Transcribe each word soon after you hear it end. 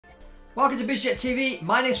Welcome to Biz Jet TV.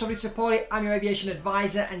 My name is Fabrizio Poli. I'm your aviation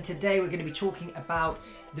advisor, and today we're going to be talking about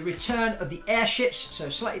the return of the airships. So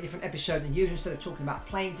a slightly different episode than usual. Instead of talking about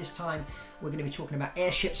planes this time, we're going to be talking about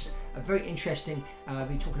airships. Very interesting. We'll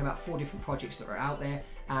be talking about 4 different projects that are out there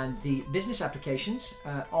and the business applications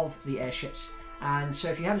of the airships. And so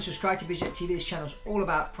if you haven't subscribed to Biz Jet TV, this channel is all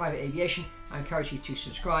about private aviation. I encourage you to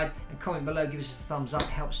subscribe and comment below, give us a thumbs up. It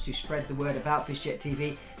helps to spread the word about Biz Jet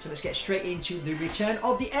TV. So let's get straight into the return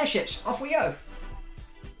of the airships. Off we go.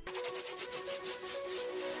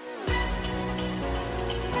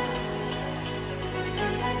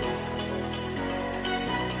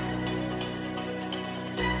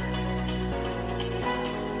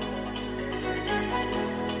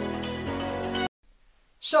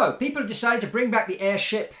 So people have decided to bring back the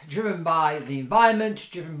airship, driven by the environment,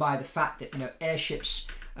 driven by the fact that airships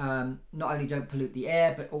not only don't pollute the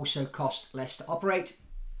air but also cost less to operate.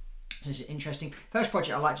 So this is interesting. First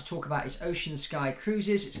project I'd like to talk about is Ocean Sky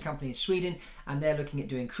Cruises. It's a company in Sweden and they're looking at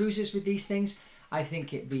doing cruises with these things. I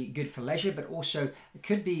think it'd be good for leisure, but also it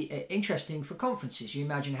could be interesting for conferences. You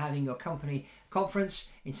imagine having your company conference,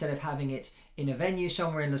 instead of having it in a venue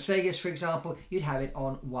somewhere in Las Vegas, for example, you'd have it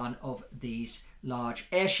on one of these large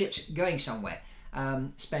airships going somewhere.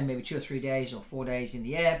 Spend maybe 2 or 3 days or 4 days in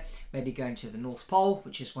the air, maybe going to the North Pole,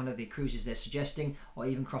 which is one of the cruises they're suggesting, or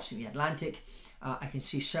even crossing the Atlantic. I can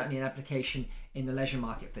see certainly an application in the leisure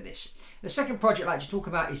market for this. The second project I'd like to talk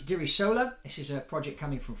about is Diri Solar. This is a project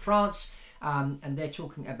coming from France, and they're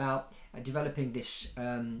talking about developing this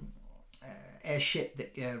airship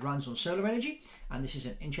that runs on solar energy, and this is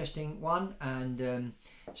an interesting one and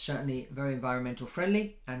certainly very environmental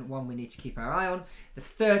friendly and one we need to keep our eye on. The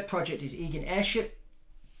third project is Egan Airship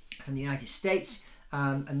from the United States,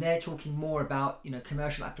 and they're talking more about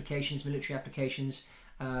commercial applications, military applications,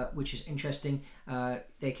 which is interesting.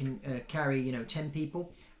 They can carry 10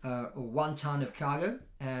 people or 1 ton of cargo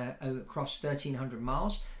across 1,300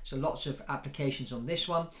 miles. So lots of applications on this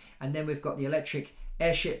one. And then we've got the electric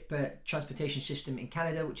airship transportation system in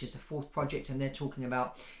Canada, which is the 4th project, and they're talking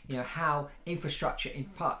about how infrastructure in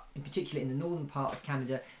particular in the northern part of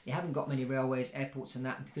Canada, they haven't got many railways, airports and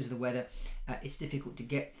that, and because of the weather it's difficult to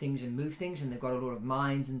get things and move things, and they've got a lot of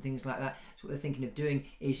mines and things like that. So what they're thinking of doing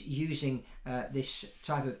is using this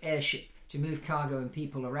type of airship to move cargo and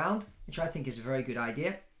people around, which I think is a very good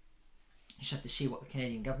idea. Just have to see what the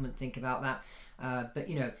Canadian government think about that, but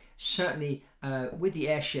certainly with the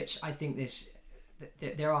airships, I think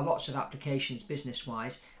there are lots of applications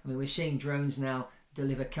business-wise. I mean, we're seeing drones now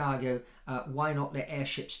deliver cargo. Why not let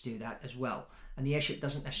airships do that as well? And the airship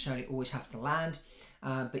doesn't necessarily always have to land,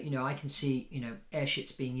 but I can see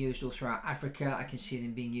airships being used all throughout Africa. I can see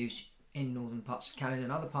them being used in northern parts of Canada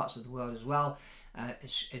and other parts of the world as well,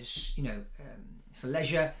 for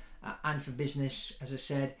leisure and for business, as I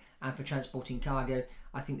said, and for transporting cargo.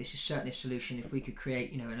 I think this is certainly a solution if we could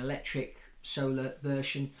create an electric solar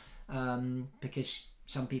version. Because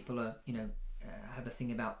some people are, have a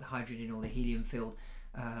thing about the hydrogen or the helium-filled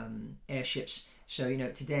airships. So,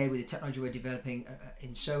 today with the technology we're developing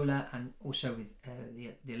in solar and also with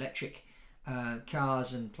the electric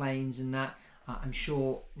cars and planes and that, I'm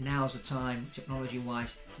sure now's the time,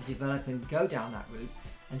 technology-wise, to develop and go down that route.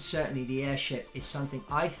 And certainly the airship is something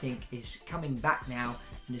I think is coming back now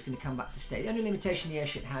and is going to come back to stay. The only limitation the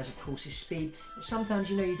airship has, of course, is speed. But sometimes,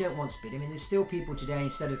 you don't want speed. I mean, there's still people today,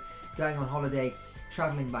 instead of going on holiday,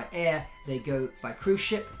 traveling by air, they go by cruise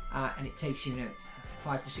ship, and it takes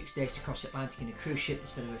 5 to 6 days to cross the Atlantic in a cruise ship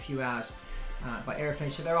instead of a few hours by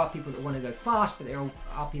airplane. So there are people that want to go fast, but there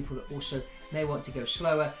are people that also may want to go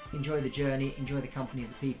slower, enjoy the journey, enjoy the company of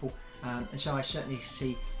the people. And so I certainly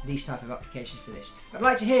see these type of applications for this. I'd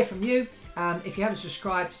like to hear from you. If you haven't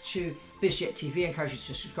subscribed to Biz Jet TV, I encourage you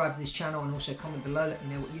to subscribe to this channel and also comment below. Let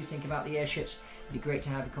me know what you think about the airships. It'd be great to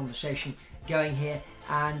have a conversation going here.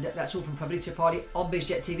 And that's all from Fabrizio Poli on Biz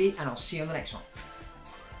Jet TV, and I'll see you on the next one.